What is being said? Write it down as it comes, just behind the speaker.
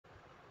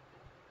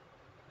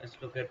Let's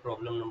look at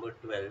problem number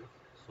 12.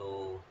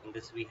 So in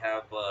this we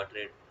have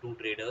two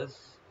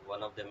traders.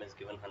 One of them is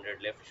given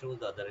 100 left shoes,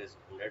 the other is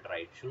 100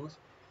 right shoes,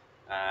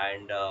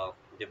 and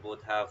they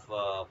both have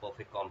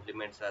perfect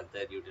complements as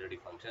their utility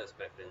function as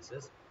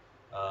preferences.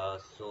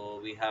 So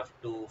we have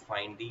to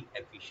find the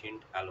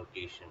efficient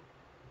allocation.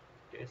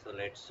 Okay, so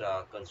let's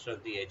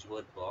construct the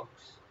Edgeworth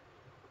box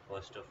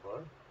first of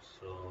all.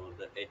 So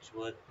the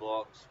Edgeworth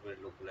box will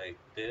look like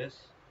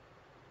this.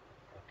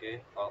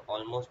 Okay,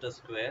 almost a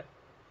square.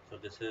 So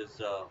this is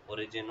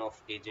origin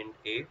of agent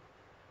A,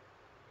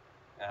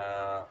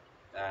 uh,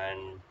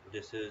 and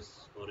this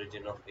is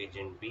origin of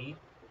agent B.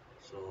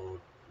 So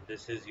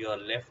this is your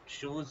left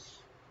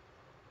shoes,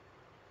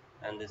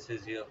 and this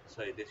is your,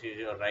 sorry, this is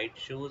your right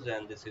shoes,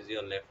 and this is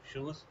your left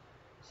shoes.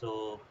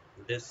 So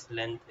this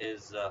length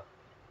is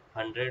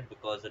 100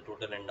 because the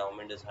total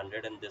endowment is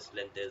 100, and this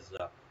length is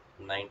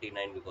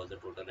 99 because the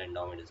total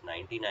endowment is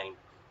 99.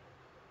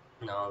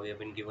 Now we have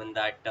been given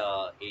that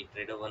a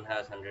trader 1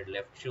 has 100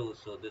 left shoes,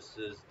 so this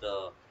is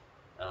the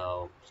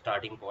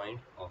starting point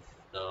of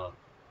the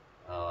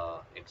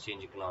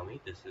exchange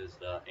economy. This is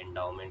the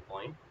endowment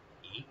point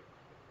E.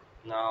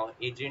 Now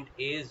agent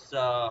A's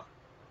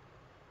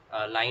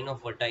line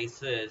of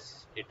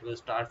vertices, it will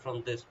start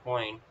from this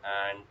point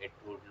and it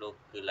would look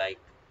like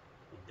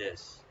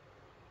this.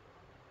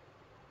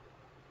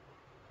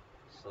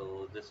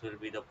 So this will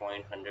be the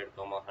point 100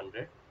 comma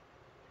 100.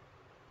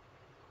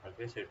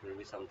 Okay, so it will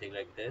be something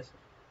like this,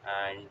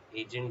 and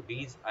agent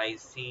B's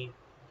IC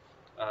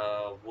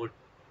would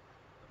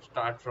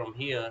start from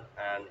here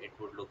and it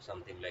would look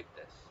something like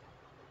this.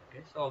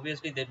 Okay, so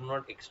obviously they do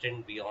not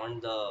extend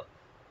beyond the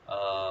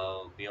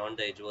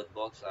Edgeworth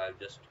box. I've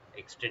just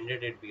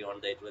extended it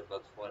beyond the Edgeworth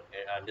box for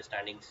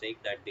understanding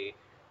sake that they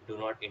do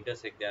not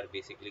intersect. They are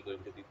basically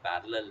going to be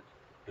parallel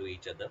to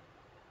each other.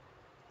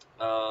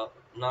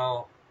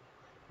 Now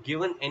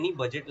given any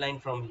budget line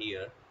from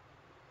here,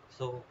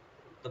 so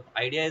the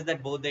idea is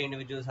that both the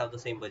individuals have the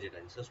same budget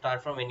line, so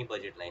start from any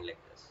budget line like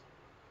this.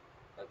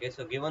 Okay,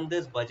 so given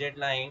this budget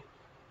line,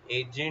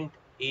 agent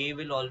A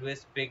will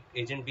always pick,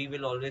 agent B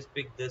will always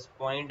pick this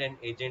point, and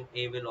agent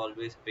A will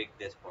always pick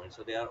this point.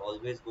 So they are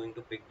always going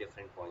to pick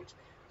different points.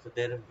 So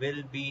there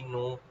will be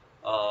no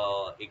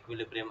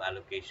equilibrium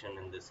allocation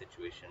in this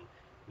situation.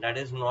 That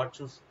is not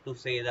to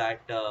say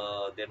that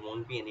there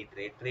won't be any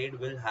trade. Trade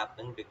will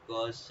happen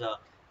because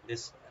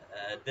this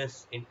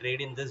in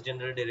trade in this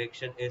general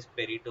direction is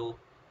Pareto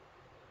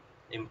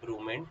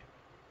improvement,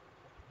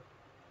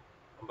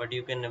 but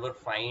you can never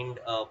find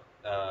a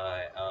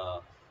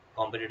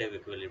competitive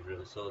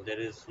equilibrium. So there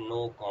is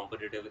no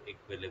competitive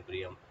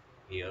equilibrium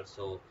here.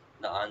 So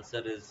the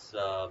answer is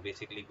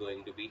basically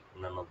going to be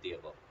none of the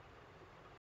above.